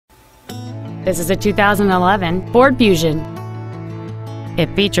This is a 2011 Ford Fusion. It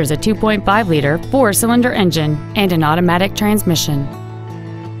features a 2.5-liter four-cylinder engine and an automatic transmission.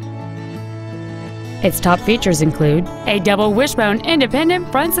 Its top features include a double wishbone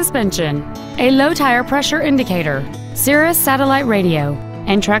independent front suspension, a low tire pressure indicator, Sirius satellite radio,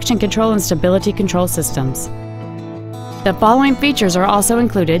 and traction control and stability control systems. The following features are also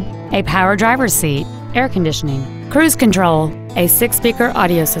included: a power driver's seat, air conditioning, cruise control, a 6-speaker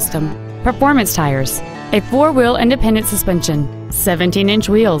audio system, performance tires, a 4-wheel independent suspension, 17-inch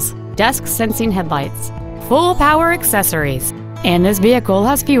wheels, dusk sensing headlights, full power accessories, and this vehicle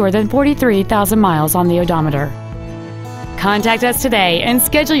has fewer than 43,000 miles on the odometer. Contact us today and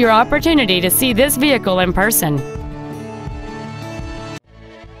schedule your opportunity to see this vehicle in person.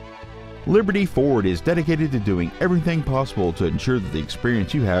 Liberty Ford is dedicated to doing everything possible to ensure that the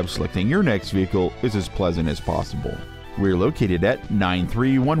experience you have selecting your next vehicle is as pleasant as possible. We're located at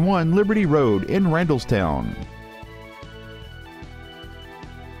 9311 Liberty Road in Randallstown.